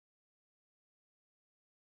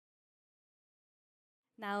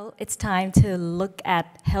Now it's time to look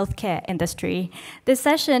at healthcare industry. This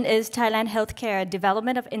session is Thailand Healthcare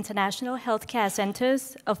Development of International Healthcare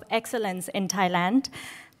Centers of Excellence in Thailand.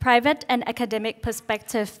 Private and Academic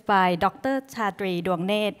Perspective by Dr. Chatree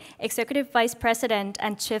Duangnet, Executive Vice President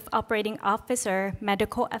and Chief Operating Officer,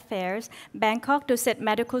 Medical Affairs, Bangkok Dusit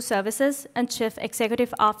Medical Services, and Chief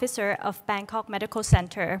Executive Officer of Bangkok Medical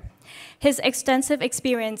Center. His extensive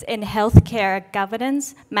experience in healthcare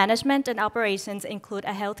governance, management, and operations include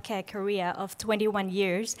a healthcare career of 21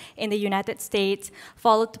 years in the United States,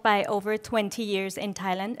 followed by over 20 years in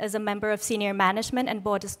Thailand as a member of senior management and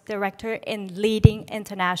board director in leading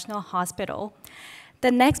international hospital.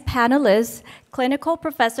 The next panelist, clinical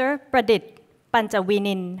professor Pradit,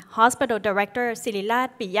 Panchavinnin, Hospital Director,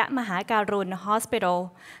 Siriraj Piyamaharajkarun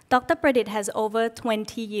Hospital. Dr. Pradit has over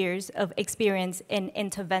 20 years of experience in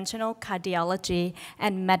interventional cardiology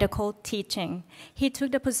and medical teaching. He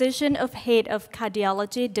took the position of Head of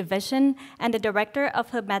Cardiology Division and the Director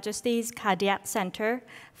of Her Majesty's Cardiac Center,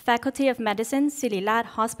 Faculty of Medicine, Siriraj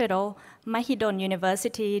Hospital, Mahidol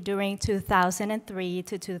University during 2003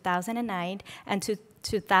 to 2009 and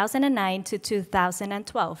 2009 to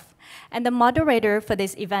 2012. And the moderator for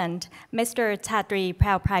this event, Mr. Chatree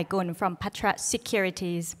Phrawphraikul from Phatra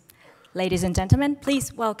Securities. Ladies and gentlemen,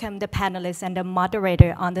 please welcome the panelists and the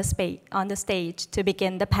moderator on the stage to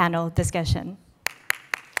begin the panel discussion.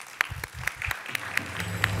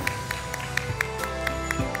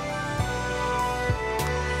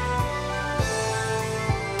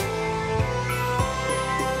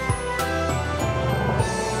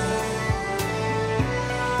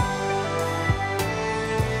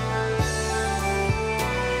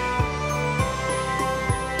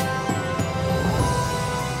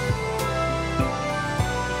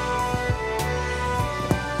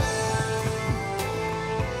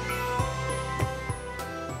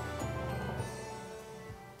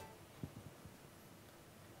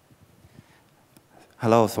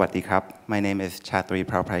 Hello, Sawasdee krab. My name is Chatree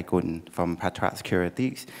Phrawphraikul from Phatra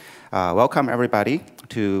Securities. Welcome everybody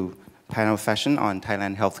to panel session on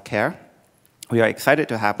Thailand healthcare. We are excited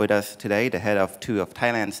to have with us today the head of two of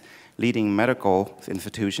Thailand's leading medical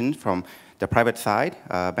institutions from the private side,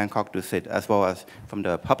 Bangkok Dusit, as well as from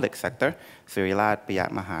the public sector, Siriraj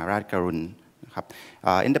Piyamaharajkarun.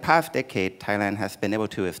 In the past decade, Thailand has been able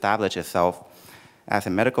to establish itself as a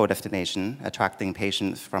medical destination, attracting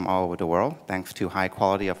patients from all over the world, thanks to high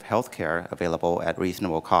quality of healthcare available at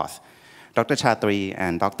reasonable cost. Dr. Chatree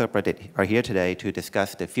and Dr. Pradit are here today to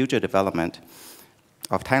discuss the future development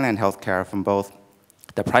of Thailand healthcare from both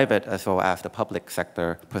the private as well as the public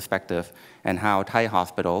sector perspective, and how Thai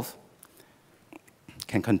hospitals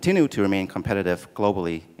can continue to remain competitive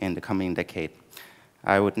globally in the coming decade.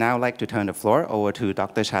 I would now like to turn the floor over to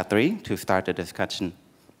Dr. Chatree to start the discussion.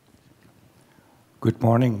 Good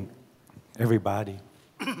morning, everybody.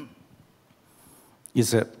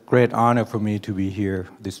 It's a great honor for me to be here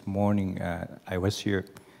this morning. I was here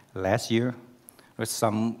last year. There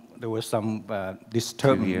was some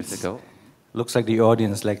disturbance. 2 years ago. Looks like the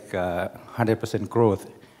audience like 100%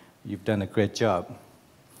 growth. You've done a great job.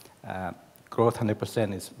 Growth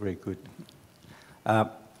 100% is very good. I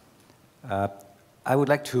would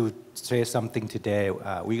like to say something today.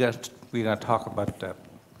 We're gonna talk about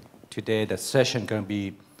today, the session going to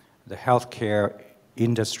be the healthcare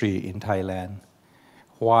industry in Thailand.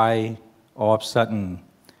 Why all of a sudden,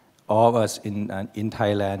 all of us in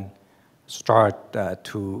Thailand start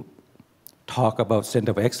to talk about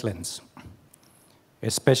center of excellence,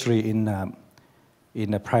 especially in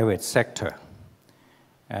the private sector.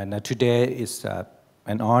 And today is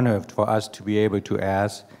an honor for us to be able to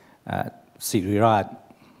ask Siriraj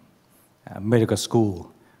Medical School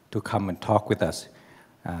to come and talk with us.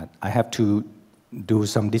 I have to do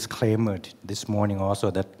some disclaimer this morning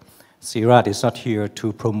also that Siriraj is not here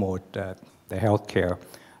to promote the healthcare.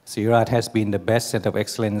 Siriraj has been the best center of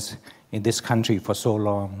excellence in this country for so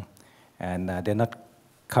long, and they're not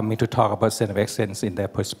coming to talk about center of excellence in their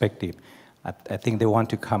perspective. I think they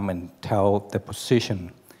want to come and tell the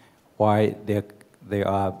position why they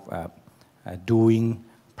are doing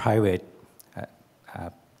private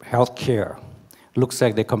healthcare. Looks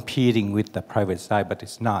like they're competing with the private side, but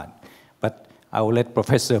it's not. But I will let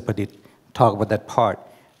Professor Pradit talk about that part.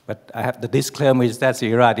 But I have the disclaimer is that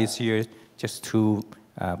Siriraj is here just to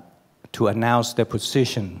announce their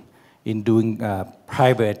position in doing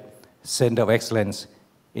private center of excellence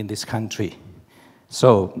in this country.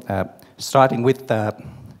 So starting with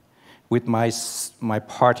my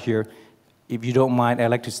part here, if you don't mind, I'd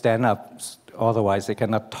like to stand up. Otherwise, I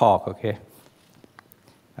cannot talk, okay?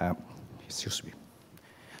 Excuse me.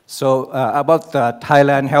 So about the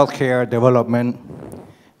Thailand healthcare development,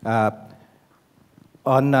 For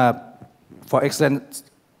Excellence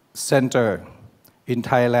Center in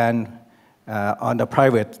Thailand on the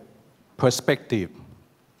private perspective.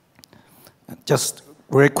 Just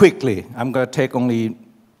very quickly, I'm going to take only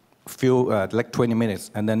few, like 20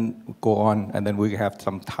 minutes, and then go on, and then we have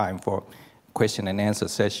some time for question and answer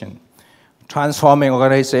session. Transforming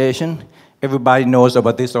organization, everybody knows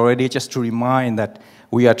about this already, just to remind that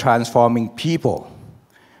we are transforming people.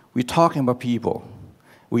 We're talking about people.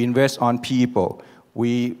 We invest on people.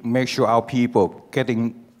 We make sure our people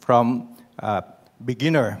getting from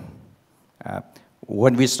beginner.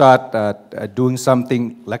 When we start doing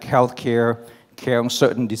something like healthcare, care on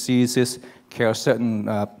certain diseases, care on certain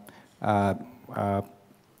like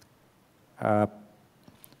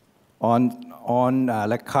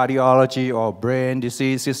cardiology or brain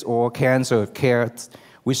diseases or cancer care,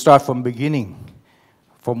 we start from beginning,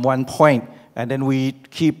 from one point, and then we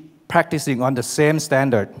keep practicing on the same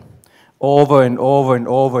standard over and over and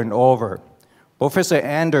over and over. Professor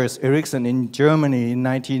Anders Ericsson in Germany in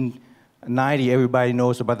 1990, everybody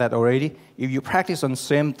knows about that already. If you practice on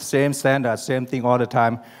same standard, same thing all the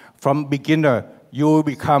time, from beginner, you will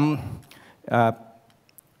become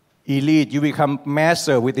elite. You become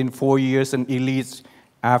master within 4 years and elite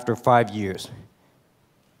after 5 years.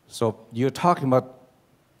 So you're talking about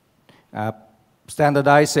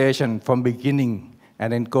standardization from beginning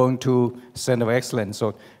and then going to Center of Excellence.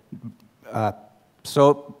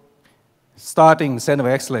 So starting Center of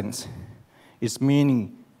Excellence is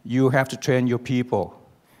meaning you have to train your people,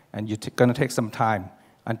 and you're going to take some time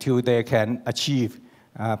until they can achieve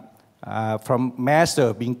from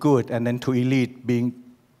master being good and then to elite being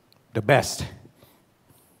the best.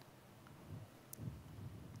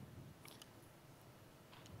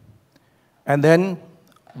 And then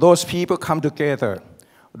those people come together,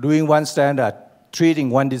 doing one standard, treating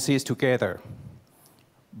one disease together,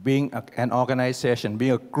 being an organization,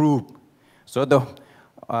 being a group. So the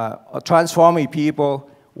transforming people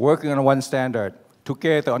working on one standard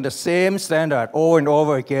together on the same standard over and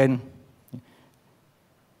over again.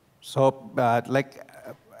 So like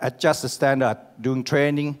adjust the standard, doing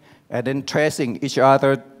training, and then tracing each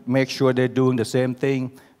other, make sure they're doing the same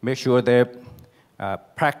thing, make sure they're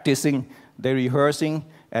practicing, they're rehearsing,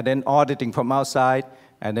 and then auditing from outside,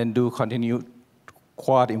 and then do continued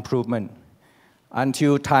quality improvement.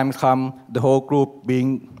 Until time comes, the whole group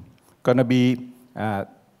gonna be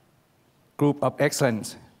group of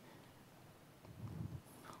excellence.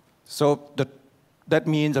 So that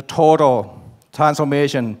means a total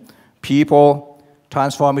transformation, people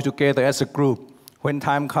transforming together as a group. When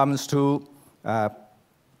time comes to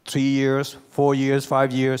 3 years, 4 years,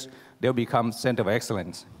 5 years, they'll become Center of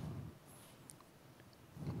Excellence.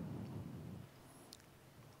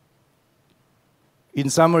 In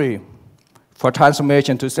summary, for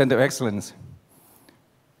transformation to Center of Excellence,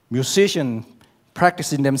 musicians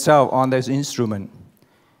practicing themselves on their instrument.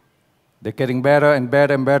 They're getting better and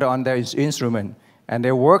better and better on their instrument, and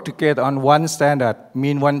they work together on one standard,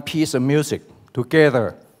 mean one piece of music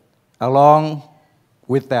together, along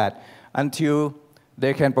with that, until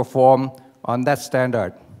they can perform on that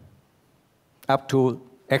standard up to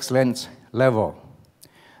excellence level.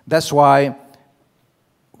 That's why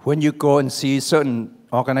when you go and see certain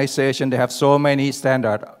organizations, they have so many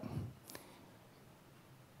standards.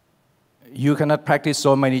 You cannot practice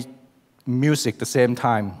so many music at the same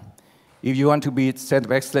time. If you want to be Center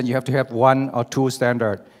of Excellence, you have to have 1 or 2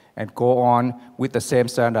 standards and go on with the same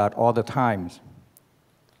standard all the time.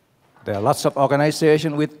 There are lots of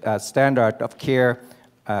organizations with a standard of care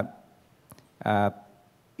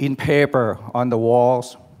in paper on the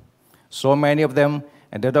walls. So many of them,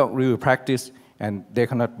 and they don't really practice, and they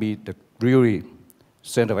cannot be the really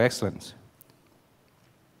Center of Excellence.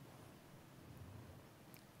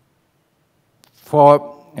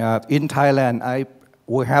 In Thailand, I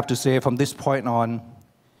will have to say from this point on,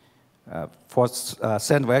 for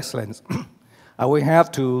Center of Excellence, I will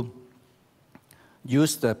have to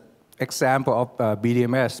use the example of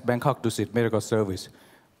BDMS, Bangkok Dusit Medical Service.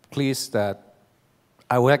 Please,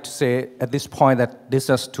 I would like to say at this point that this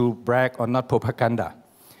is to brag or not propaganda.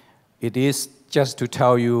 It is just to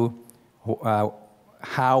tell you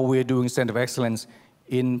how we're doing Center of Excellence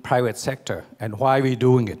in private sector and why we're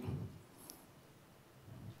doing it.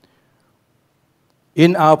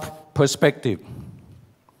 In our perspective,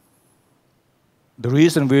 the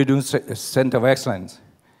reason we're doing Center of Excellence,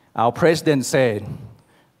 our president said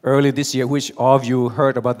early this year, which all of you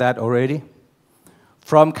heard about that already,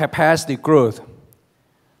 from capacity growth,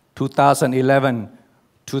 2011,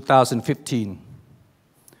 2015,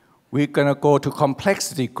 we're going to go to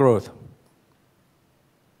complexity growth,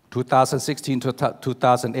 2016 to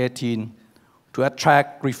 2018 to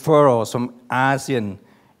attract referrals from ASEAN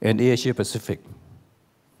and Asia Pacific.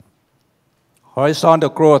 Horizontal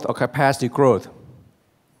growth or capacity growth.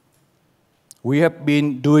 We have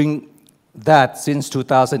been doing that since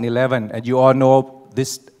 2011, and you all know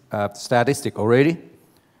this statistic already.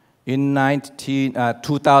 In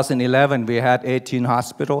 2011, we had 18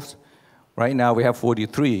 hospitals. Right now, we have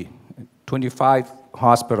 43, 25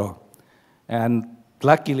 hospitals. And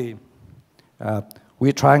luckily,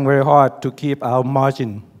 we're trying very hard to keep our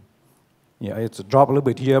margin. Yeah, it's dropped a little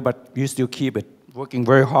bit here, but we still keep it, working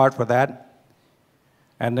very hard for that.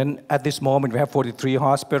 And then at this moment, we have 43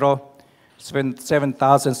 hospitals,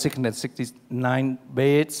 7,669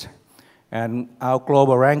 beds, and our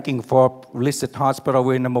global ranking for listed hospital,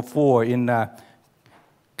 we're number 4 in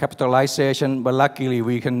capitalization, but luckily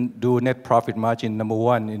we can do net profit margin number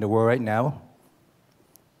 1 in the world right now.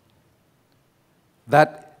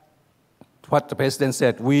 That's what the president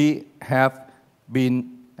said. We have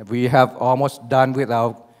almost done with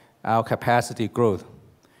our capacity growth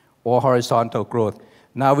or horizontal growth.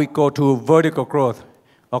 Now we go to vertical growth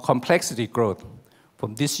or complexity growth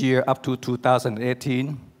from this year up to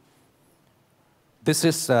 2018. This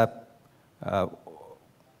is I'd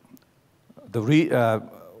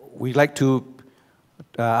like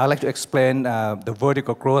to explain the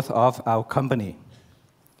vertical growth of our company.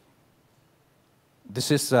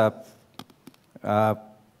 This is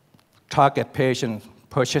target patient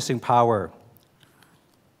purchasing power.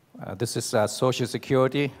 This is Social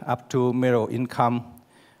Security up to middle income,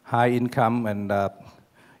 high income, and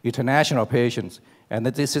international patients. And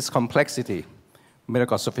this is complexity,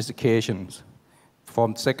 medical sophistications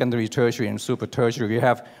from secondary, tertiary, and super tertiary. We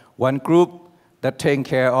have one group that takes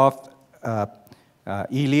care of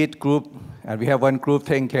elite group, and we have one group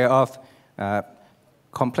taking care of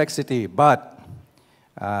complexity, but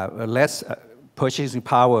less purchasing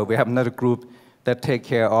power. We have another group that take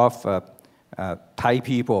care of Thai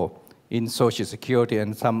people in Social Security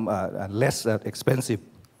and some less expensive.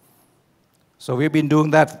 So we've been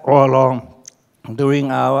doing that all along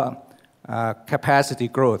during our capacity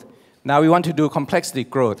growth. Now we want to do complexity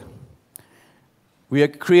growth. We are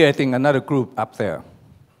creating another group up there.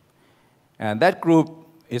 And that group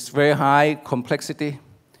is very high complexity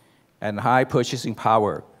and high purchasing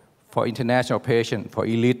power for international patients, for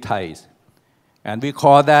elite Thais. And we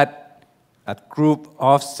call that a group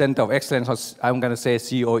of Center of Excellence, or I'm going to say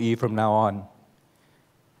COE from now on.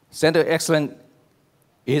 Center of Excellence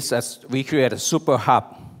is, as we create a super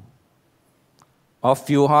hub of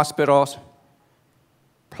few hospitals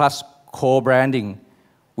plus co-branding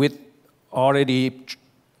with already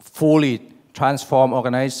fully transformed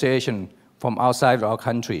organization from outside of our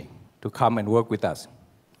country to come and work with us.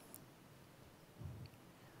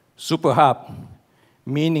 Super hub,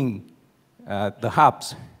 meaning the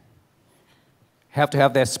hubs have to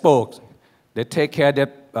have their spokes. They take care of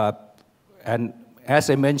their, and as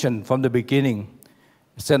I mentioned from the beginning,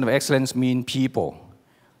 Center of Excellence means people.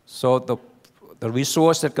 So the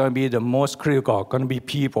resource that's going to be the most critical going to be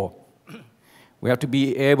people. We have to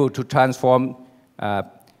be able to transform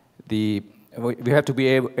we have to be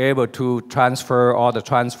able to transfer all the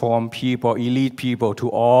transformed people, elite people, to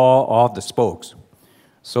all of the spokes.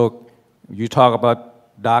 So you talk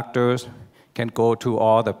about doctors, can go to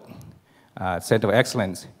all the Center of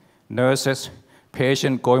Excellence, nurses,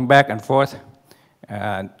 patients going back and forth,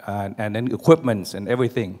 and then equipments and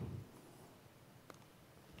everything.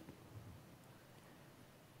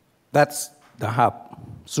 That's the hub,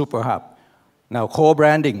 super hub. Now,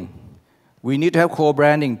 co-branding. We need to have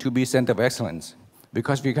co-branding to be Center of Excellence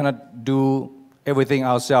because we cannot do everything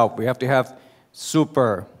ourselves. We have to have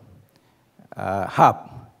super hub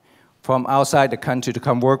from outside the country to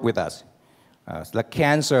come work with us. Like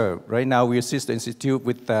cancer, right now we assist the institute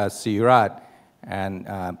with Siriraj and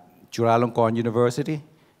Chulalongkorn University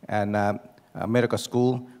and medical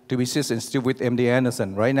school to be assist the institute with MD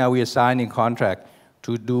Anderson. Right now we are signing contract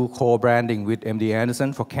to do co-branding with MD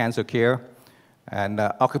Anderson for cancer care and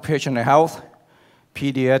occupational health,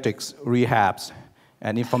 pediatrics, rehabs,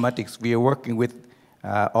 and informatics. We are working with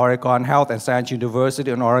Oregon Health and Science University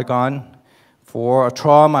in Oregon. For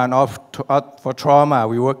trauma and for trauma,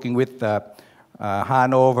 we're working with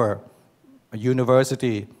Hanover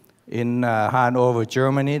University in Hanover,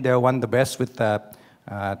 Germany. They're one of the best with the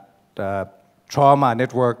trauma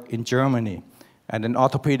network in Germany. And in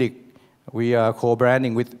orthopedic, we are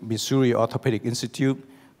co-branding with Missouri Orthopedic Institute,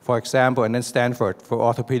 for example, and then Stanford for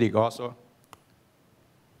orthopedic also.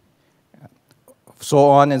 So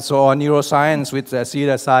on and so on. Neuroscience with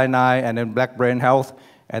Cedar Sinai, and then Black Brain Health,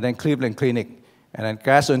 and then Cleveland Clinic. and then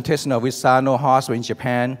gastrointestinal with Sano Hospital in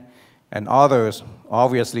Japan, and others.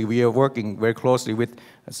 Obviously, we are working very closely with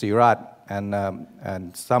Siriraj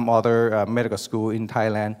and some other medical school in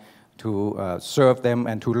Thailand to serve them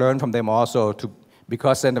and to learn from them also,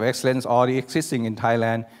 because Center of Excellence already existing in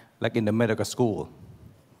Thailand, like in the medical school.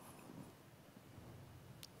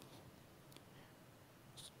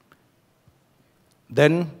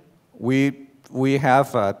 Then we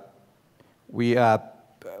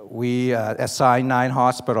assign 9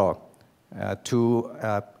 hospitals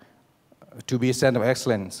to be Center of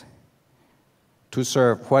Excellence, to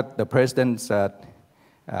serve what the President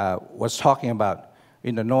was talking about.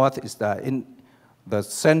 In the north is in the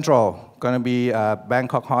central, going to be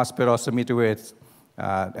Bangkok Hospital, Siriraj,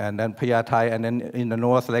 and then Phraphraikul, and then in the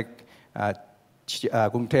north, like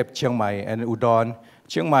Gungtep, Chiang Mai, and Udon.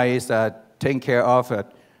 Chiang Mai is taking care of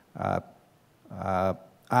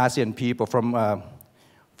ASEAN people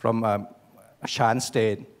from Shan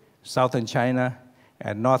State, southern China,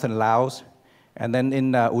 and northern Laos. And then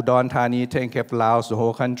in Udon Thani, taking care of Laos, the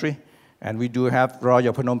whole country. And we do have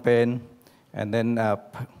Royal Phnom Penh, and then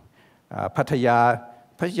Pattaya.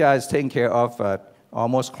 Pattaya is taking care of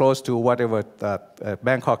almost close to whatever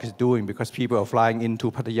Bangkok is doing, because people are flying into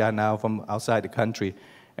Pattaya now from outside the country,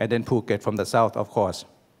 and then Phuket from the south, of course.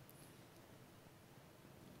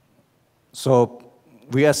 So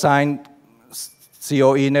we assign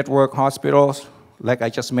COE network hospitals, like I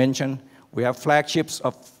just mentioned. We have flagships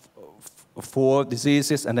of 4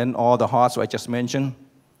 diseases, and then all the hospitals I just mentioned.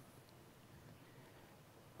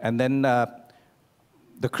 And then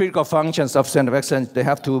the critical functions of Center of Excellence, they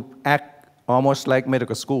have to act almost like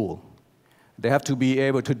medical school. They have to be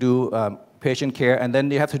able to do patient care, and then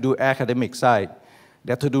they have to do academic side.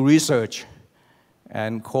 They have to do research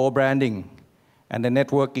and co-branding and the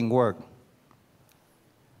networking work.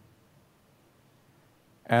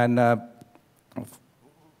 And the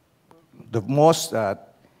most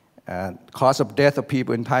cause of death of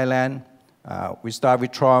people in Thailand, we start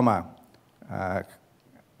with trauma,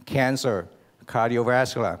 cancer,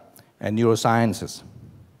 cardiovascular, and neurosciences.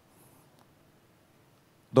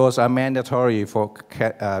 Those are mandatory for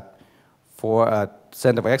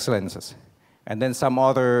Center of Excellences. And then some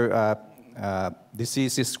other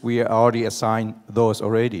diseases, we already assigned those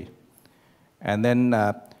already. And then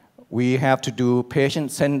we have to do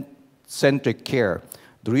patient-centric care.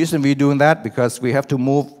 The reason we're doing that, because we have to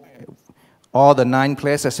move all the 9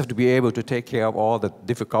 places, have to be able to take care of all the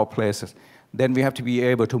difficult places. Then we have to be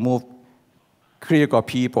able to move critical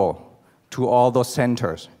people to all those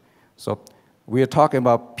centers. So we are talking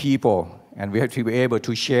about people, and we have to be able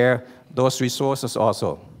to share those resources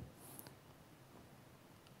also.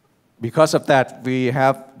 Because of that, we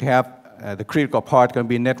have to have the critical part going to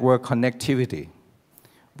be network connectivity.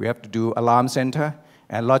 We have to do alarm center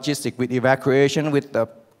and logistic with evacuation with the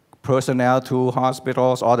personnel to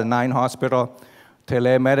hospitals, all the 9 hospitals,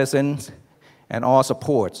 telemedicine, and all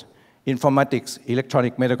supports. Informatics,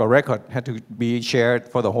 electronic medical record had to be shared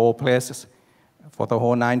for the whole places, for the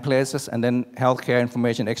whole 9 places, and then healthcare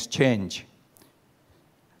information exchange.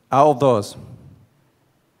 Out of those,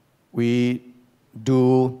 we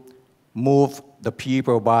do move the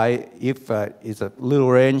people by, if it's a little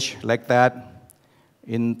range like that,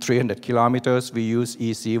 in 300 kilometers, we use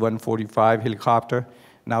EC-145 helicopter.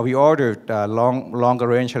 Now we ordered longer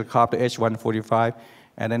range helicopter H-145,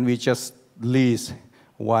 and then we just lease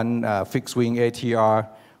one fixed wing ATR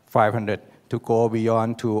 500 to go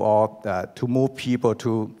beyond to move people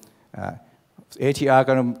to, ATR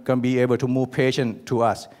gonna be able to move patients to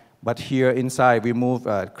us. But here inside, we move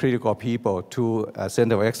critical people to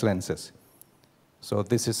Center of Excellences. So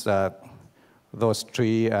this is those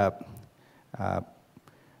 3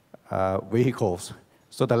 vehicles.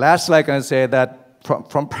 So the last slide, I'm going to say that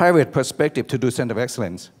from private perspective to do Center of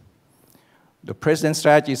Excellence, the President's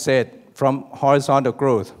strategy said from horizontal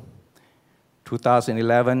growth,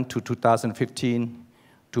 2011 to 2015,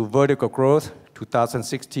 to vertical growth,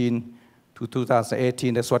 2016 to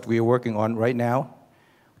 2018, that's what we're working on right now,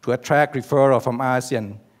 to attract referral from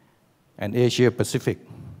ASEAN and Asia Pacific,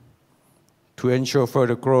 to ensure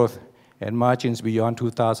further growth and margins beyond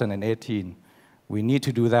 2018. We need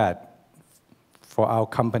to do that for our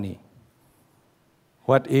company.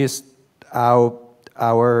 What is our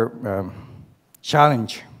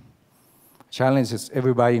challenge? Challenge is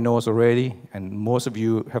everybody knows already, and most of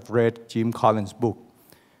you have read Jim Collins' book.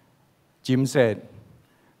 Jim said,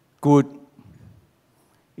 good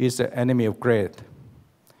is the enemy of great.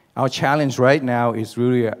 Our challenge right now is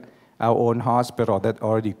really our own hospital that's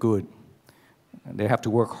already good. They have to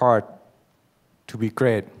work hard to be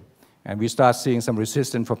great. And we start seeing some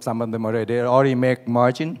resistance from some of them already. They already make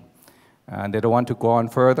margin. and they don't want to go on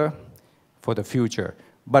further for the future.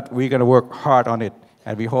 But we're going to work hard on it,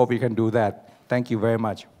 and we hope we can do that. Thank you very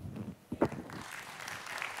much.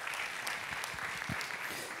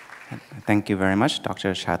 Thank you very much,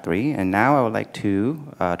 Dr. Chatree. And now I would like to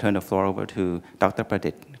turn the floor over to Dr.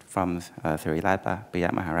 Pradit from Siriraj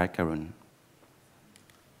Piyamaharajkarun.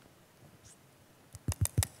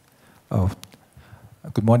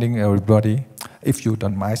 Good morning, everybody. If you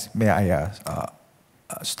don't mind, may I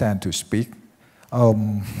stand to speak?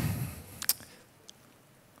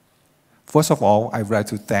 First of all, I would like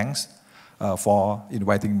to thank for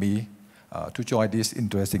inviting me to join this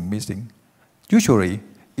interesting meeting. Usually,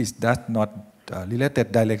 it does not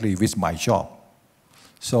related directly with my job.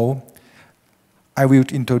 So, I will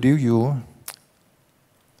introduce you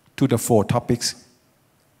to the 4 topics.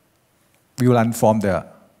 We will run from the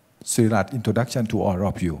Siriraj introduction to all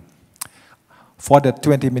of you. For the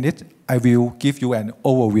 20 minutes, I will give you an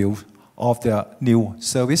overview of the new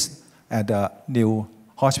service and the new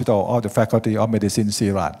hospital of the Faculty of Medicine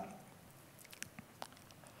Siriraj.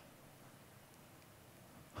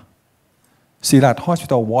 Siriraj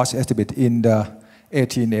Hospital was established in the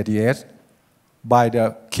 1888 by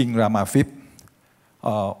the King Rama V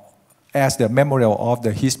as the memorial of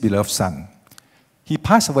his beloved son. He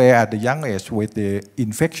passed away at a young age with the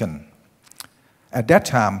infection. At that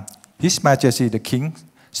time, His Majesty the King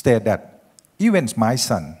stated that even my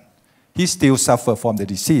son, he still suffers from the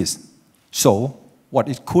disease. So, what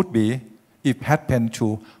it could be if it happened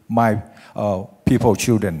to my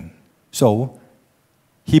children. So,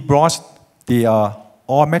 he brought the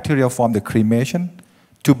all material from the cremation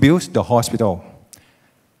to build the hospital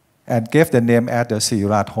and gave the name as the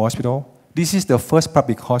Siriraj Hospital. This is the first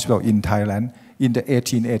public hospital in Thailand in the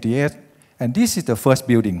 1888, and this is the first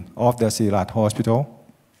building of the Siriraj Hospital.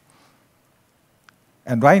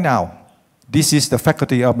 And right now, this is the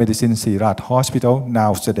Faculty of Medicine Siriraj Hospital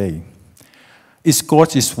now today. Its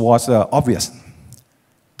growth was obvious.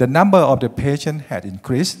 The number of the patients had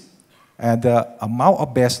increased, and the amount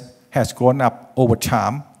of beds has grown up over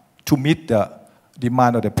time to meet the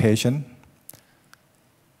demand of the patient.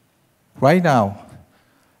 Right now,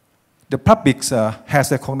 the public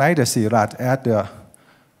has recognized the Siriraj as the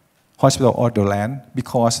hospital of the land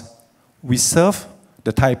because we serve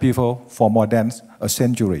the Thai people for more than a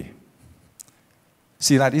century.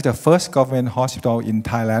 Siriraj is the first government hospital in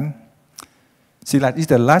Thailand. Siriraj is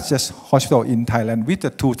the largest hospital in Thailand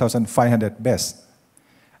with 2,500 beds,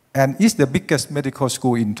 and is the biggest medical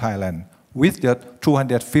school in Thailand with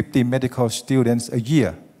 250 medical students a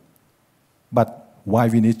year. But why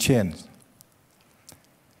we need change?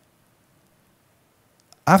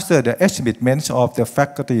 After the establishment of the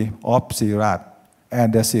Faculty of Siriraj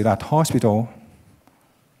and the Siriraj Hospital,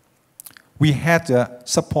 we had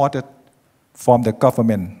supported from the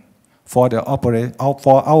government for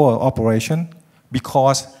our operation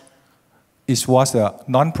because it was a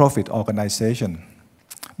non-profit organization.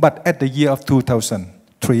 But at the year of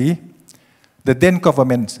 2003, the then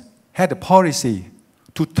government had a policy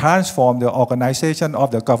to transform the organization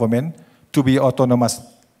of the government to be autonomous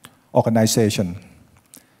organization.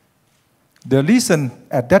 The reason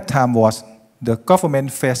at that time was the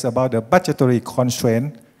government faced about the budgetary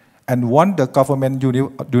constraint and want the government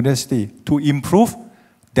university to improve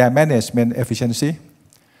their management efficiency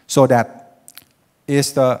so that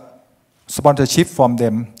the sponsorship from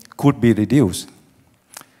them could be reduced.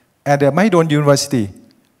 And the Mahidol University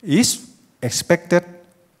is expected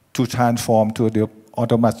to transform to the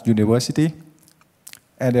autonomous university,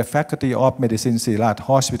 and the Faculty of Medicine Siriraj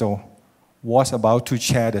Hospital was about to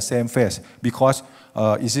share the same phase because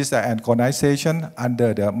it is an organization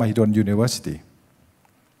under the Mahidol University.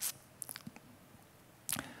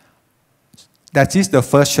 That is the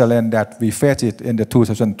first challenge that we faced in the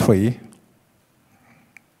 2003.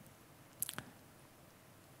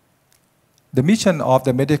 The mission of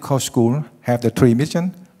the medical school have the 3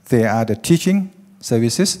 missions. They are the teaching,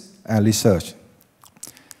 services, and research.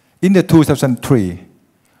 In the 2003,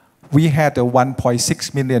 we had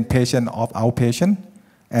 1.6 million patients of outpatient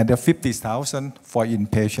and 50,000 for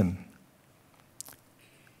inpatient.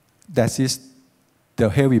 That is the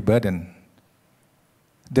heavy burden.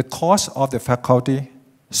 The cost of the faculty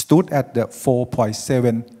stood at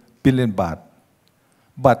 4.7 billion baht,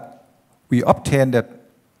 but we obtained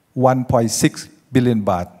 1.6 billion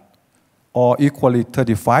baht, or equally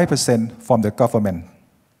 35% from the government.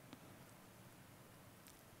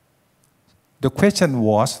 The question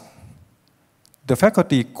was, the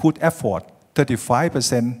faculty could afford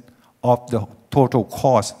 35% of the total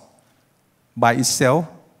cost by itself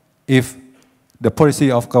if the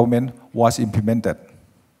policy of government was implemented.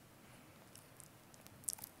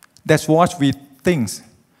 That's what we think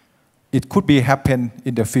it could be happen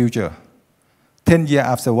in the future. 10 years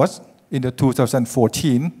afterwards, in the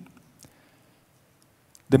 2014,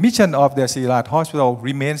 the mission of the Siriraj Hospital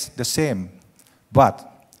remains the same,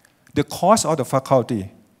 but the cost of the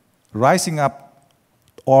faculty rising up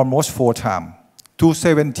almost 4 times to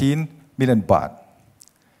 17 million baht.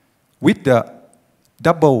 With the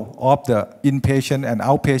double of the inpatient and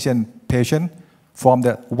outpatient patient from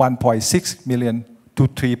the 1.6 million to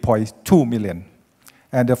 3.2 million.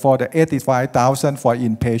 And for the 85,000 for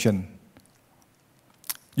inpatient.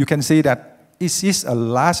 You can see that it is a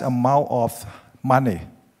large amount of money.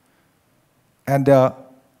 And the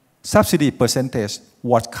subsidy percentage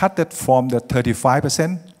was cut from the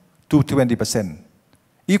 35% to 20%,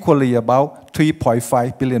 equally about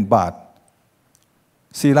 3.5 billion baht.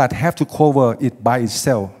 Siriraj have to cover it by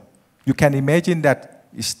itself. You can imagine that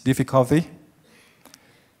it's difficulty.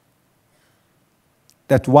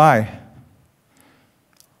 That's why,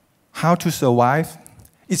 how to survive?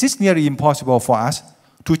 It is nearly impossible for us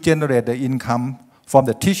to generate the income from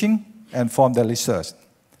the teaching and from the research.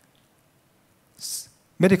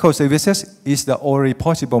 Medical services is the only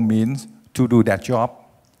possible means to do that job.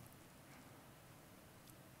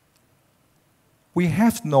 We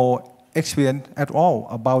have no experience at all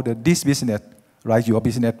about this business, like your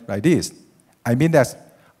business like this. I mean that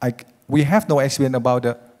we have no experience about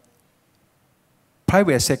the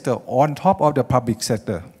private sector on top of the public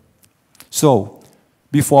sector. So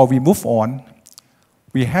before we move on,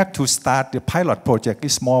 we had to start the pilot project, a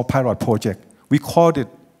small pilot project. We called it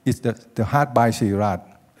the Heart by Siriraj.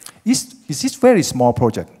 It's a very small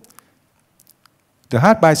project. The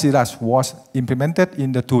Heart by Siriraj was implemented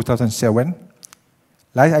in the 2007.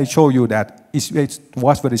 Like I showed you that it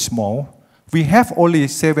was very small. We have only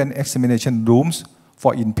 7 examination rooms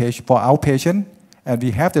for outpatient, and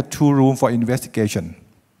we have the 2 rooms for investigation.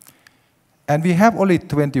 And we have only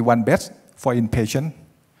 21 beds for inpatient.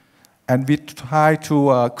 And we try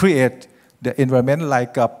to create the environment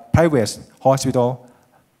like a private hospital,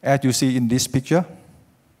 as you see in this picture.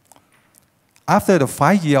 After the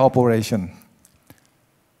 5-year operation,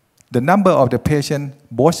 the number of the patients,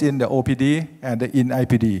 both in the OPD and in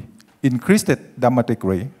IPD, increased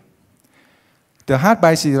dramatically. The Heart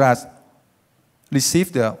by Siriraj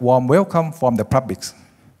received a warm welcome from the public.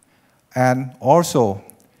 And also,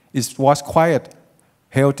 it was quite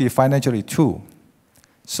healthy financially too.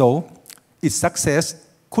 So, its success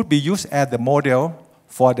could be used as the model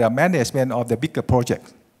for the management of the bigger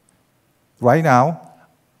project. Right now,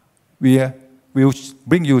 we will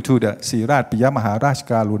bring you to the Siriraj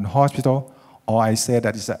Piyamaharajkarun Hospital, or I say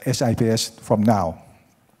that it's a SIPS from now.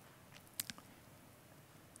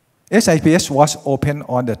 SIPS was opened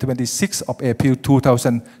on the 26th of April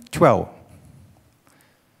 2012.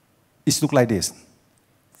 It looks like this.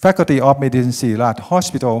 Faculty of Medicine Siriraj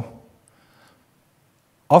Hospital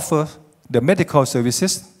offers the medical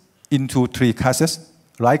services into 3 classes,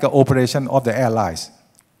 like an operation of the airlines.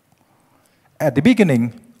 At the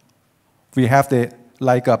beginning, we have the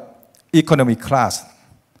economy class.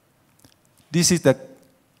 This is the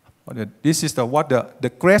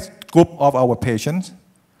great group of our patients.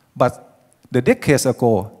 But the decades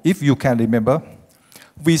ago, if you can remember,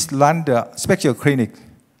 we run the special clinic.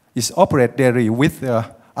 It's operated daily with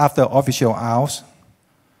after official hours.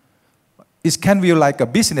 It can be like a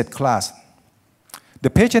business class. The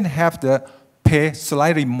patient have to pay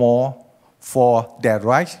slightly more for their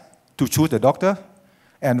right to choose the doctor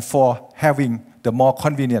and for having the more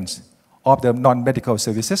convenience of the non-medical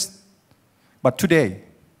services. But today,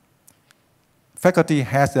 faculty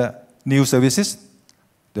has the new services,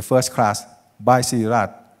 the first class by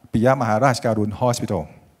Siriraj Piyamaharajkarun Hospital.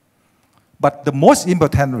 But the most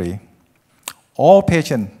importantly, all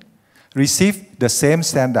patients receive the same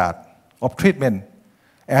standard of treatment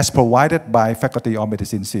as provided by Faculty of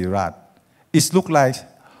Medicine Siriraj. It looks like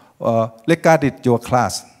regarded your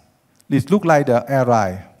class. It looks like the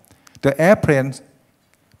airline. The airplane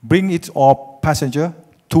bring its all passenger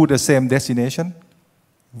to the same destination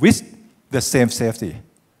with the same safety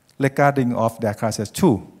regarding of their classes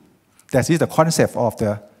too. That is the concept of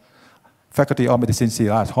the Faculty of Medicine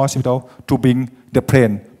Siriraj Hospital to bring the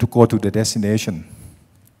plane to go to the destination.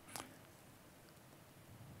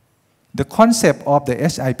 The concept of the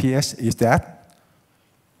SIPS is that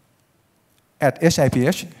at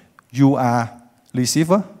SIPS, you are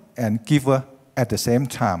receiver and giver at the same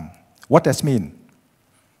time. What does it mean?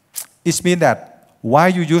 It means that while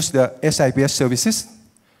you use the SIPS services,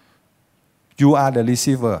 you are the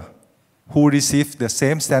receiver who receives the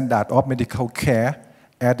same standard of medical care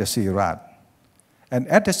at the Siriraj. And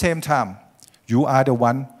at the same time, you are the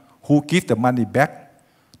one who gives the money back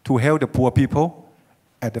to help the poor people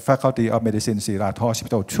at the Faculty of Medicine Siriraj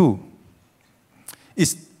Hospital too.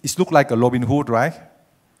 It looks like a Robin Hood, right?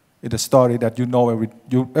 It's a story that you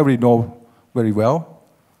already know very well.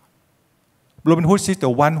 Robin Hood is the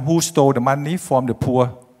one who stole the money from the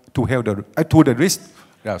poor to help to the rich.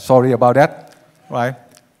 Yeah, sorry about that, right?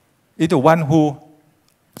 It's the one who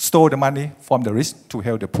stole the money from the rich to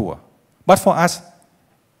help the poor. But for us,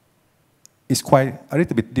 it's quite a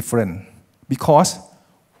little bit different because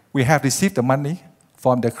we have received the money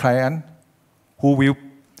from the client who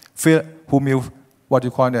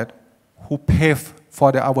pay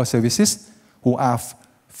for our services, who are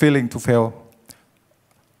failing to fail.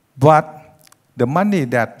 But the money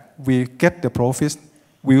that we get the profits,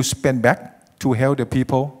 we'll spend back to help the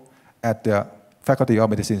people at the Faculty of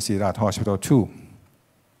Medicine Siriraj Hospital too.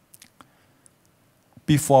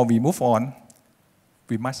 Before we move on,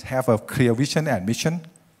 we must have a clear vision and mission.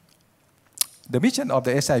 The mission of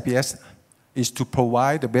the SIPS is to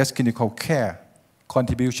provide the best clinical care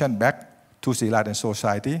contribution back to Siriraj and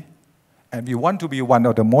society. And we want to be one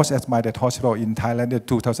of the most admired hospitals in Thailand in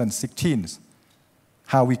 2016.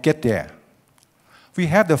 How we get there? We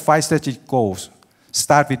have the 5 strategic goals.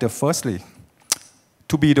 Start with the firstly,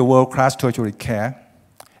 to be the world-class tertiary care.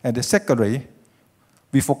 And the secondly,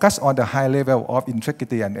 we focus on the high level of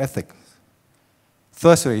integrity and ethics.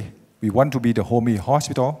 Thirdly, we want to be the homey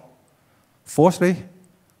hospital. Fourthly,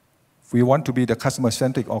 we want to be the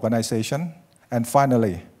customer-centric organization. And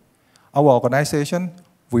finally, our organization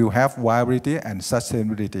will have viability and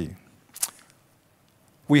sustainability.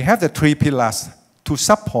 We have the 3 pillars to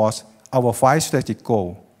support our 5 strategic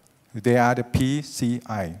goals. They are the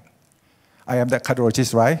PCI. I am the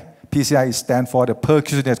cardiologist, right? PCI stands for the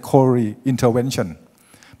percussionist coronary intervention.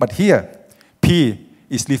 But here, P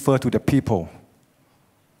is referred to the people.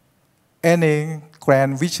 Any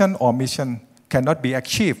grand vision or mission cannot be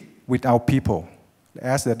achieved without people,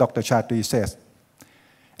 as the Dr. Charti says.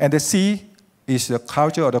 And the C is the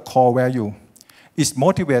culture or the core value. It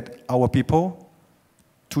motivates our people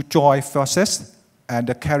to join forces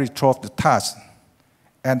and carry through the task.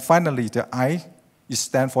 And finally, the I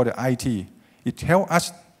stands for the IT. It helps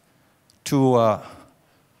us to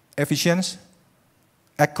efficient,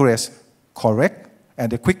 accurate, correct,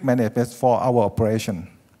 and the quick management for our operation.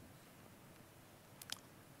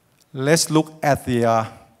 Let's look at the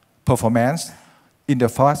performance in the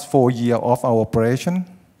first 4 years of our operation.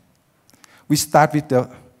 We start with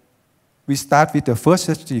the first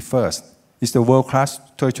strategy first. It's the world-class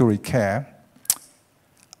tertiary care.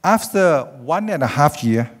 After 1.5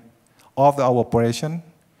 years of our operation,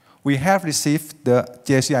 we have received the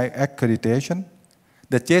JCI accreditation.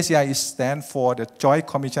 The JCI stands for the Joint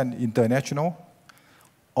Commission International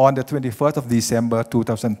on the 21st of December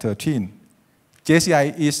 2013.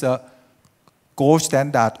 JCI is a gold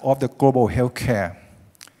standard of the global healthcare.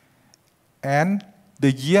 And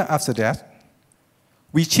the year after that,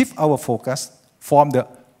 we shift our focus from the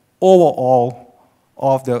overall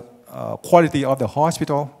of the quality of the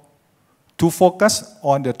hospital to focus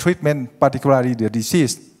on the treatment, particularly the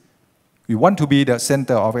disease. We want to be the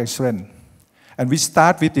center of excellence. And we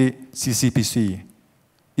start with the CCPC.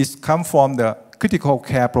 It comes from the Critical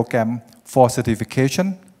Care Program for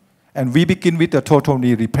certification. And we begin with the total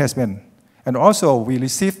knee replacement. And also, we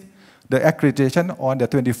received the accreditation on the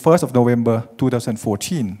 21st of November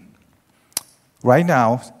 2014. Right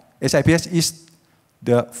now, SIPS is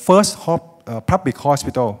the first public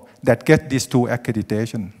hospital that gets these 2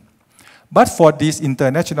 accreditations. But for this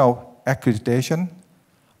international accreditation,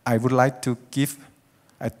 I would like to give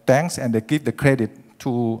thanks and give the credit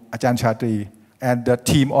to Ajahn Charti and the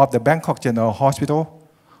team of the Bangkok General Hospital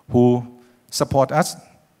who support us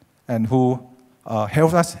and who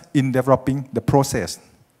help us in developing the process,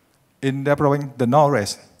 in developing the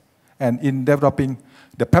knowledge, and in developing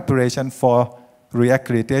the preparation for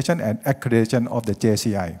reaccreditation and accreditation of the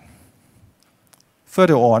JCI.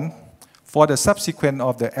 Further on, for the subsequent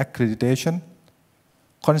of the accreditation,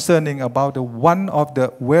 concerning about one of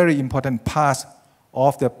the very important parts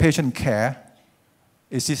of the patient care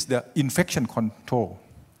is the infection control.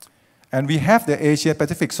 And we have the Asia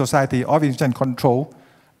Pacific Society of Infection Control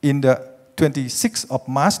in the 26th of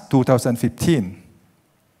March 2015.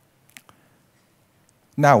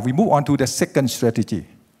 Now we move on to the second strategy.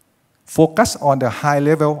 Focus on the high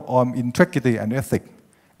level of integrity and ethics.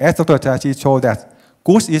 As Dr. Charti showed that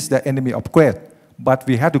good is the enemy of great, but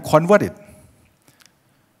we have to convert it.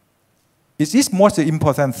 It is most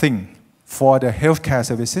important thing for the healthcare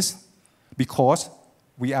services because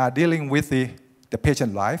we are dealing with the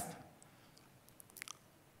patient life.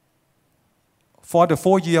 For the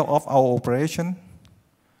 4 years of our operation,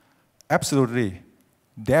 absolutely,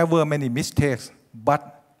 There were many mistakes,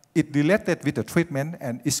 but it related with the treatment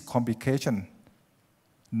and its complication,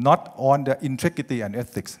 not on the integrity and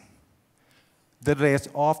ethics. The rate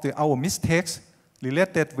of our mistakes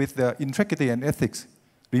related with the integrity and ethics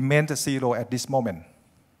remains zero at this moment.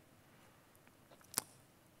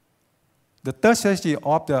 The third strategy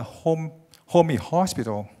of the homey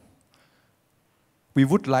hospital, we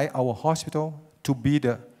would like our hospital to be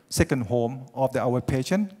the second home of our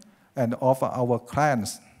patient and of our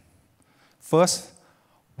clients. First,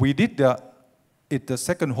 we did the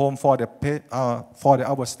second home for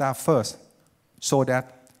our staff first, so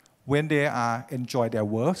that when they enjoy their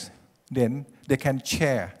work, then they can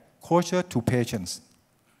share closer to patients.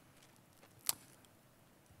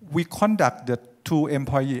 We conduct the 2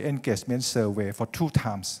 employee engagement survey for 2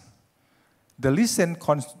 times. The recent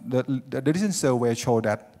survey showed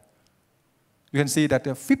that you can see that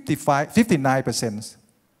 59%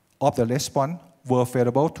 of the response were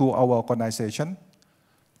favorable to our organization,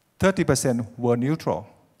 30% were neutral,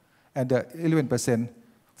 and 11%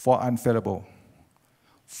 for unfavorable.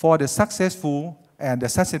 For the successful and the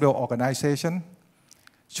sustainable organization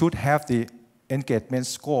should have the engagement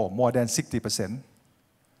score more than 60%.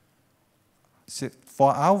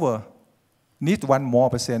 For our need 1 more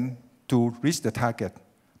percent to reach the target,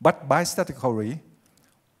 but by statistically,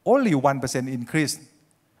 only 1% increase.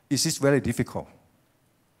 It is very difficult.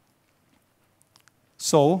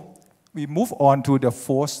 So we move on to the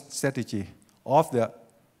 4th strategy of the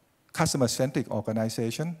customer-centric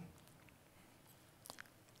organization.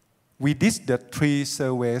 We did the 3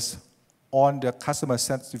 surveys on the customer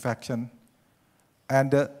satisfaction,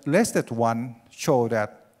 and the latest one showed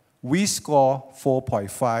that we score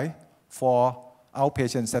 4.5 for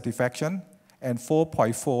outpatient satisfaction and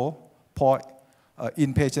 4.4 for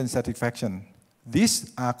inpatient satisfaction.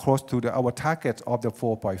 These are close to our target of the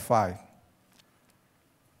 4.5.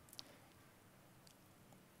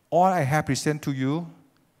 All I have presented to you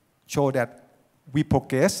show that we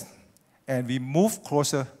progress and we move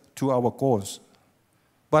closer to our goals.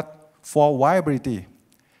 But for viability,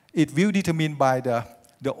 it will be determined by the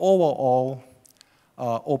overall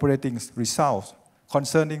operating results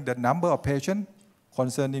concerning the number of patients,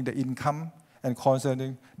 concerning the income, and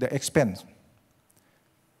concerning the expense.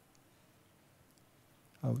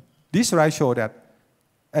 This slide shows that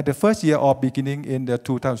at the first year of beginning in the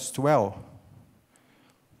 2012,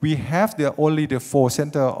 we have only the 4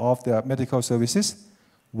 centers of the medical services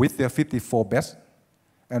with the 54 beds.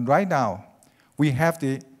 And right now, we have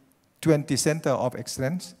the 20 centers of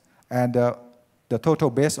excellence and the total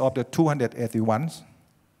base of the 281.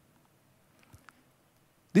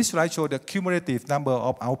 This slide shows the cumulative number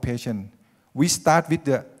of outpatients. We start with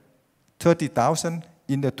the 30,000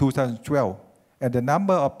 in the 2012, and the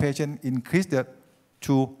number of patients increased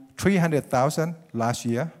to 300,000 last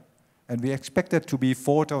year, and we expect it to be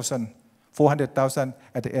 400,000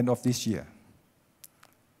 at the end of this year.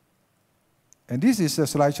 And this is a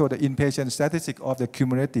slide showing the inpatient statistic of the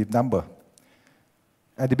cumulative number.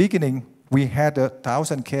 At the beginning, we had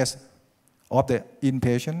 1,000 cases of the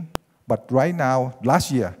inpatient, but right now,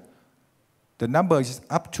 last year, the number is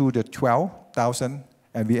up to the 12,000,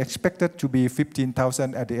 and we expect it to be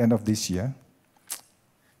 15,000 at the end of this year.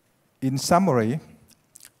 In summary,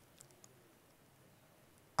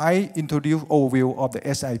 I introduce overview of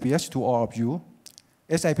the SIPS to all of you.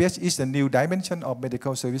 SIPS is the new dimension of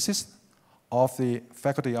medical services of the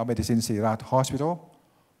Faculty of Medicine Siriraj Hospital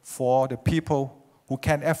for the people who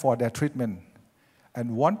can afford their treatment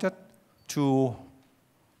and wanted to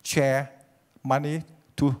share money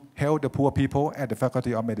to help the poor people at the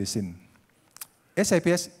Faculty of Medicine.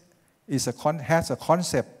 SIPS has a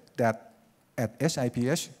concept that at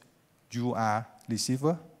SIPS, you are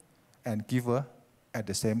receiver and giver at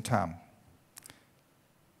the same time.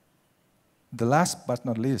 The last but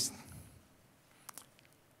not least,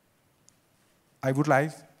 I would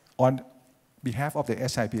like, on behalf of the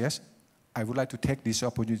SIPS, I would like to take this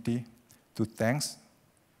opportunity to thank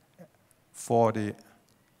for the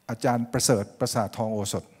Ajahn Prasad Thong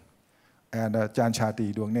Osot and Ajahn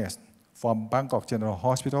Charti Duangnet from Bangkok General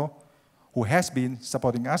Hospital, who has been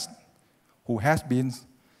supporting us, who has been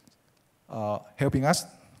helping us,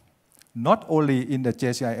 not only in the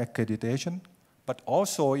JCI accreditation, but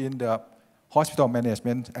also in the hospital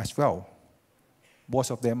management as well.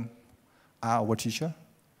 Both of them are our teacher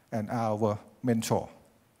and our mentor.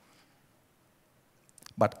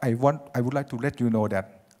 But I would like to let you know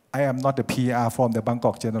that I am not the PR from the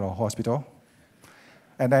Bangkok General Hospital.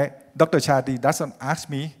 And Dr. Charti doesn't ask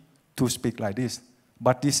me to speak like this,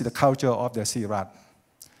 but this is the culture of the Siriraj.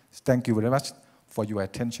 Thank you very much for your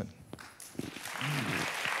attention.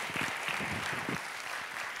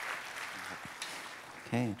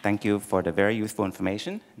 Okay, thank you for the very useful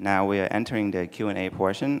information. Now we are entering the Q&A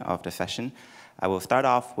portion of the session. I will start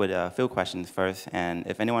off with a few questions first, and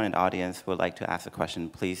if anyone in the audience would like to ask a question,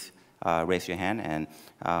 please raise your hand, and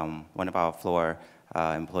one of our floor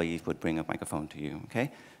employees would bring a microphone to you,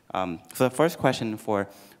 okay? So the first question for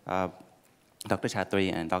Dr.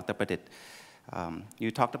 Chatree and Dr. Pradit.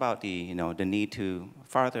 You talked about the need to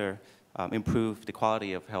further improve the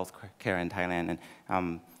quality of health care in Thailand,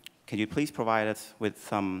 and can you please provide us with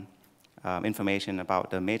some information about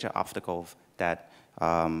the major obstacles that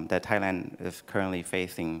Thailand is currently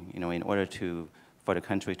facing, in order for the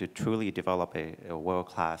country to truly develop a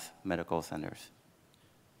world-class medical centers?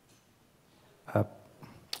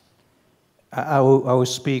 I will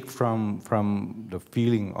speak from the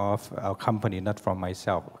feeling of our company, not from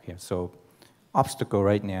myself. Okay, so obstacle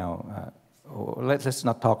right now. Let's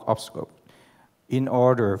not talk obstacle. In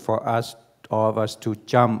order for us, all of us, to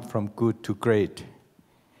jump from good to great,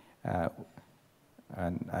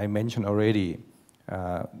 and I mentioned already,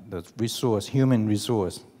 the resource, human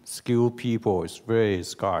resource, skilled people is very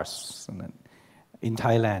scarce in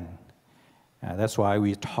Thailand. That's why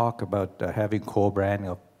we talk about having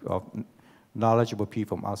co-branding of knowledgeable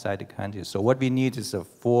people from outside the country. So what we need is the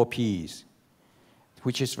 4 Ps,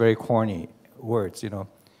 which is very corny words,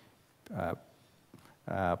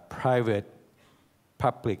 private,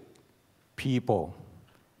 public, people.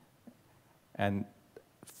 And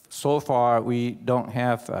so far we don't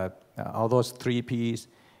have all those 3 Ps.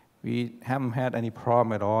 We haven't had any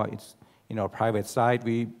problem at all. It's, private side,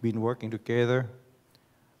 we've been working together.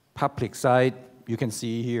 Public side, you can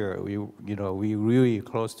see here, we really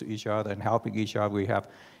close to each other and helping each other.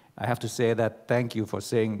 I have to say that thank you for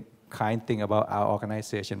saying kind thing about our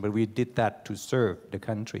organization, but we did that to serve the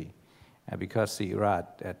country, because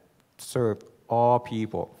Siriraj served all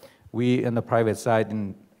people. We in the private side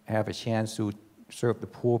didn't have a chance to serve the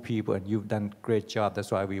poor people, and you've done a great job.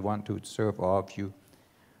 That's why we want to serve all of you.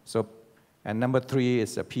 So, and number 3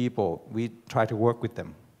 is the people. We try to work with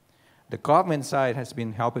them. The government side has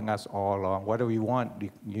been helping us all along. Whatever we want,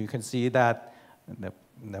 you can see that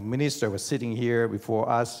the minister was sitting here before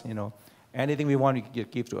us. Anything we want, you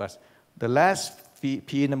give to us. The last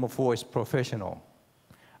P, number 4, is professional.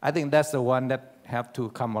 I think that's the one that have to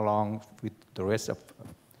come along with the rest of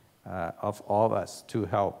all of us to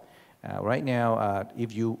help. Right now,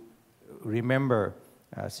 if you remember,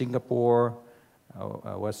 Singapore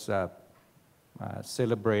was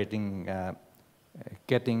celebrating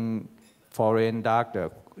getting foreign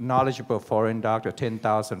doctor, knowledgeable foreign doctor,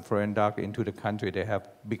 10,000 foreign doctor into the country. They have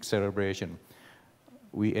big celebration.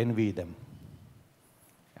 We envy them.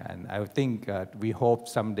 And I think we hope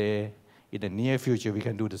someday in the near future we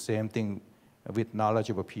can do the same thing with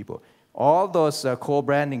knowledgeable people. All those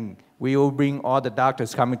co-branding, we will bring all the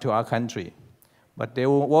doctors coming to our country, but they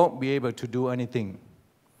won't be able to do anything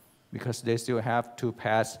because they still have to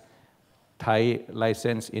pass Thai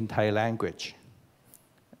license in Thai language.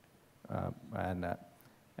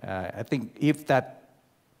 I think if that's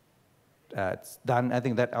done, I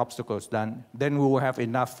think that obstacle is done, then we will have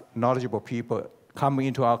enough knowledgeable people coming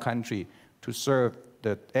into our country to serve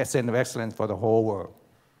the center of excellence for the whole world.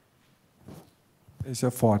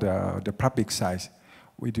 So for the public side,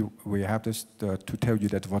 we have to tell you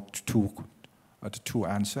that what two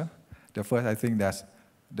answer. The first, I think that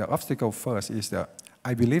the obstacle first is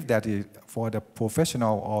I believe that for the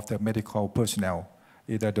professional of the medical personnel,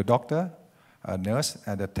 either the doctor, nurse,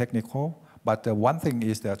 and the technical. But the one thing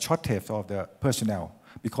is the shortage of the personnel,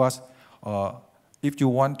 because if you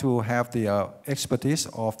want to have the expertise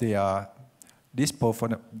of this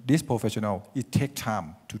professional, it takes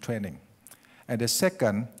time to training. And the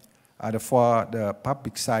second, for the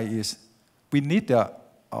public side, is we need the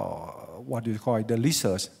the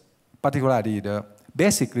research, particularly the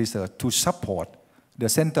basic research, to support the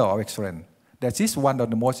center of excellence. That is one of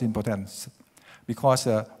the most important, because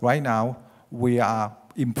right now we are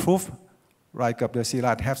improved. Like the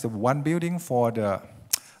Siriraj has the one building for the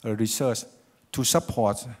research to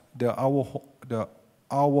support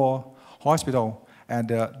our hospital and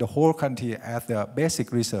the whole country as the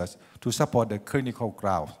basic research to support the clinical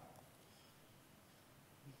ground.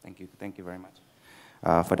 Thank you very much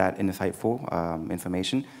for that insightful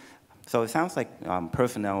information. So it sounds like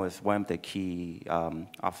personnel is one of the key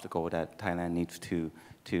obstacles that Thailand needs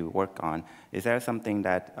to work on. Is there something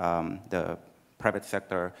that the private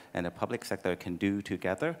sector and the public sector can do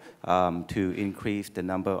together to increase the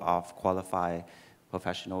number of qualified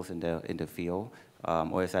professionals in the field,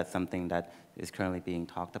 or is that something that is currently being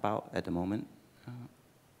talked about at the moment?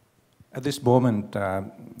 At this moment,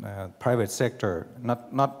 private sector,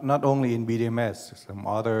 not only in BDMS, some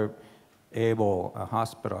other able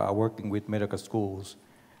hospitals are working with medical schools,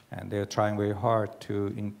 and they're trying very hard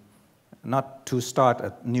to not to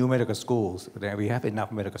start new medical schools. We have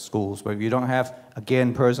enough medical schools, but we don't have,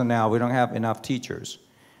 again, personnel. We don't have enough teachers,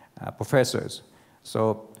 professors.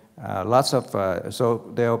 So lots of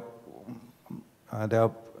so they're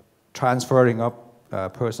transferring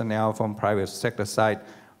up personnel from private sector side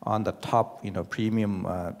on the top, premium,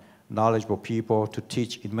 knowledgeable people to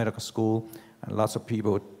teach in medical school. And lots of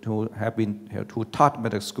people who taught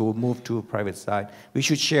medical school moved to private side. We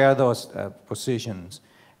should share those positions.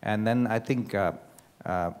 And then I think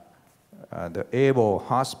the able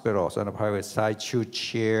hospitals on the private side should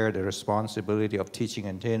share the responsibility of teaching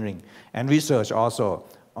and training and research also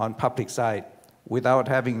on public side without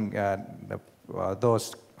having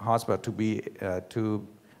those hospitals to be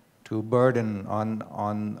to burden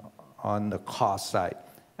on the cost side.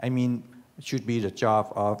 I mean, it should be the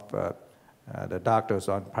job of the doctors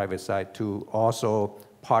on private side to also,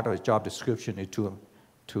 part of the job description is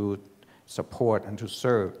to support and to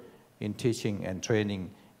serve in teaching and training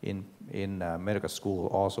in medical school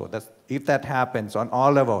also. If that happens on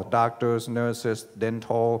all levels, doctors, nurses,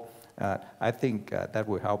 dental, I think that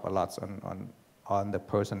will help a lot on the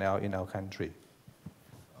personnel in our country.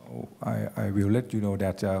 I will let you know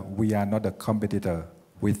that we are not a competitor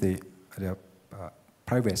with the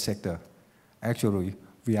private sector. Actually,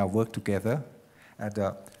 we are work together,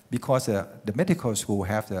 and because the medical school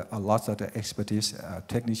have a lot of the expertise,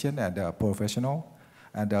 technician and professional,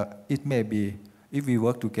 and it may be, if we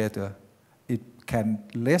work together, it can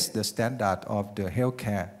raise the standard of the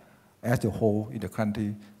healthcare as a whole in the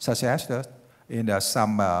country, such as in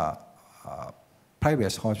some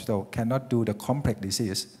private hospital cannot do the complex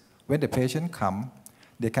disease. When the patient come,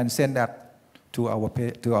 they can send that to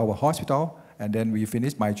our hospital, and then we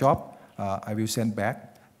finish my job, I will send back.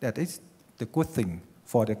 That is the good thing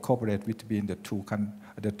for the cooperate between the two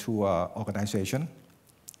organizations.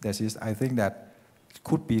 That is, I think that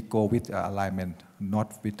could be go with alignment,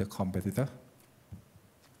 not with the competitor.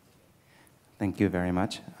 Thank you very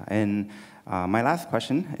much. And my last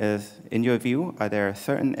question is, in your view, are there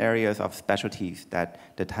certain areas of specialties that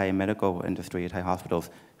the Thai medical industry, Thai hospitals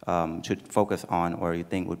should focus on, or you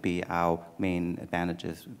think would be our main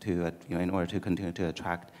advantages to, in order to continue to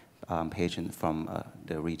attract patients from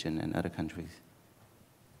the region and other countries?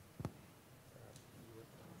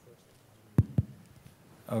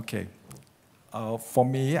 Okay. For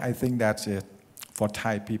me, I think that for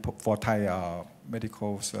Thai people, for Thai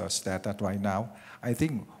medical status right now, I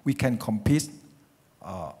think we can compete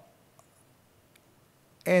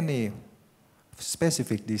any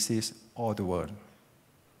specific disease all the world.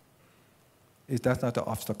 That's not the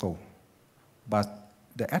obstacle, but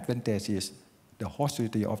the advantage is the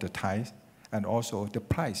hospitality of the Thais and also the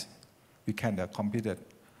price. We can compete it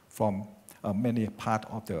from many parts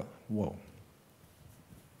of the world.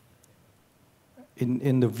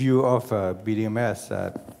 In the view of BDMS,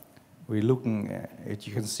 we're looking at,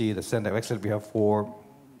 you can see the Center of Excellence, we have four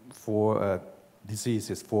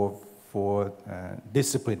diseases, four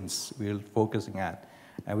disciplines we're focusing at.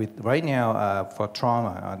 And right now, for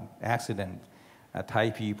trauma, accident,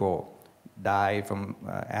 Thai people die from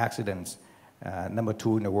accidents, number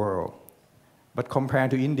 2 in the world. But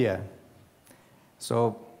compared to India,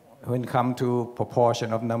 so when it comes to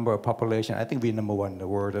proportion of number of population, I think we're number 1 in the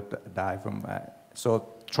world that die from. So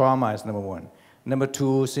trauma is number 1. Number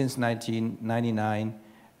 2, since 1999,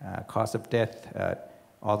 cause of death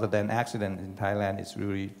other than accident in Thailand is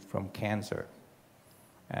really from cancer.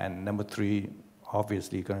 And number 3,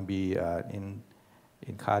 obviously, going to be in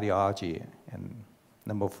cardiology, and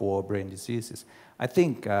number 4, brain diseases. I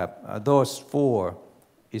think those 4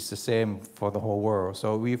 is the same for the whole world.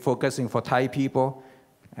 So we're focusing for Thai people,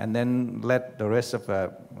 and then let the rest of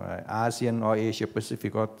ASEAN or Asia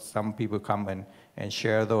Pacific or some people come and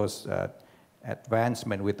share those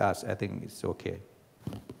advancement with us. I think it's okay.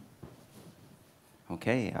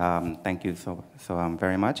 Okay, thank you so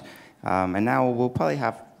very much. And now we'll probably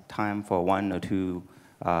have time for 1 or 2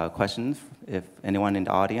 questions. If anyone in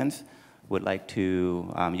the audience would like to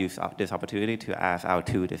use this opportunity to ask our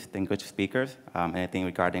 2 distinguished speakers anything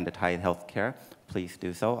regarding the Thai healthcare, please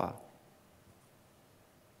do so.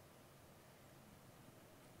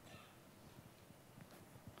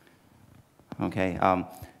 Okay,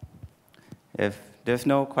 if there's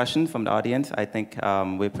no questions from the audience, I think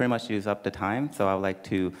we pretty much used up the time. So I would like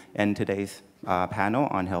to end today's panel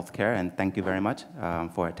on healthcare, and thank you very much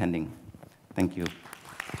for attending. Thank you.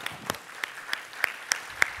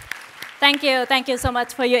 Thank you so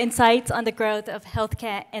much for your insights on the growth of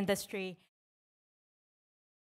healthcare industry.